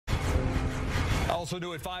Also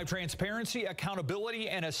new at 5, transparency, accountability,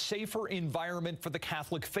 and a safer environment for the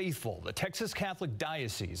Catholic faithful. The Texas Catholic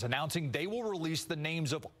Diocese announcing they will release the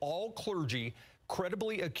names of all clergy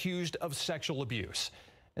credibly accused of sexual abuse.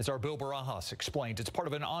 As our Bill Barajas explained, it's part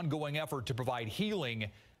of an ongoing effort to provide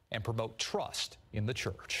healing and promote trust in the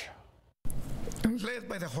church. And led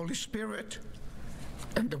by the Holy Spirit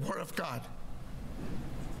and the Word of God.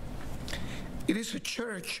 It is a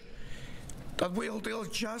church that will deal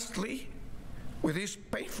justly with his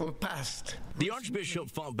painful past. The Archbishop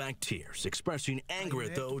fought back tears, expressing anger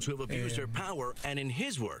at those who have abused their power and, in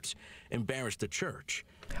his words, embarrassed the church.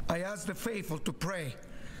 I ask the faithful to pray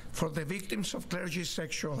for the victims of clergy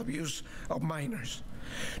sexual abuse of minors,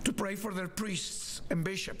 to pray for their priests and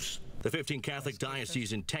bishops. The 15 Catholic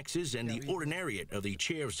dioceses in Texas and the Ordinariate of the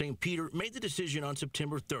Chair of St. Peter made the decision on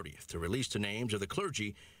September 30th to release the names of the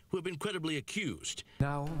clergy who have been credibly accused.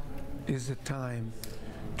 Now is the time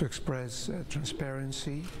to express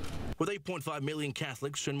transparency. With 8.5 million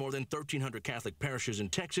Catholics and more than 1,300 Catholic parishes in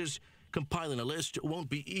Texas, compiling a list won't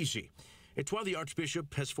be easy. It's why the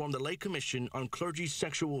Archbishop has formed the Lay Commission on Clergy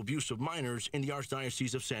Sexual Abuse of Minors in the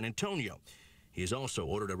Archdiocese of San Antonio. He has also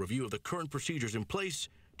ordered a review of the current procedures in place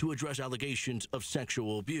to address allegations of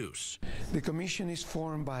sexual abuse. The commission is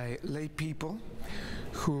formed by lay people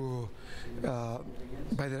who,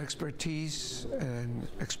 by their expertise and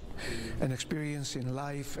experience in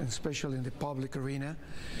life, and especially in the public arena,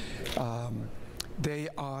 they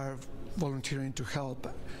are volunteering to help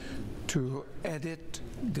to edit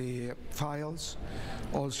the files,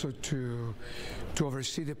 also to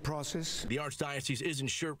oversee the process. The Archdiocese isn't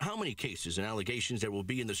sure how many cases and allegations there will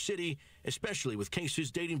be in the city, especially with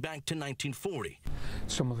cases dating back to 1940.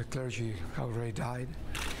 Some of the clergy have already died,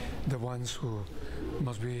 the ones who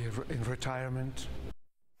must be in retirement.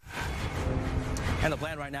 And the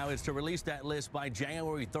plan right now is to release that list by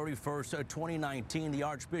January 31st, 2019. The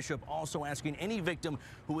Archbishop also asking any victim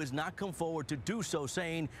who has not come forward to do so,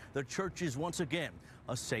 saying the church is once again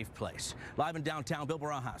a safe place. Live in downtown, Bill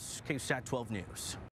Barajas, KSAT 12 News.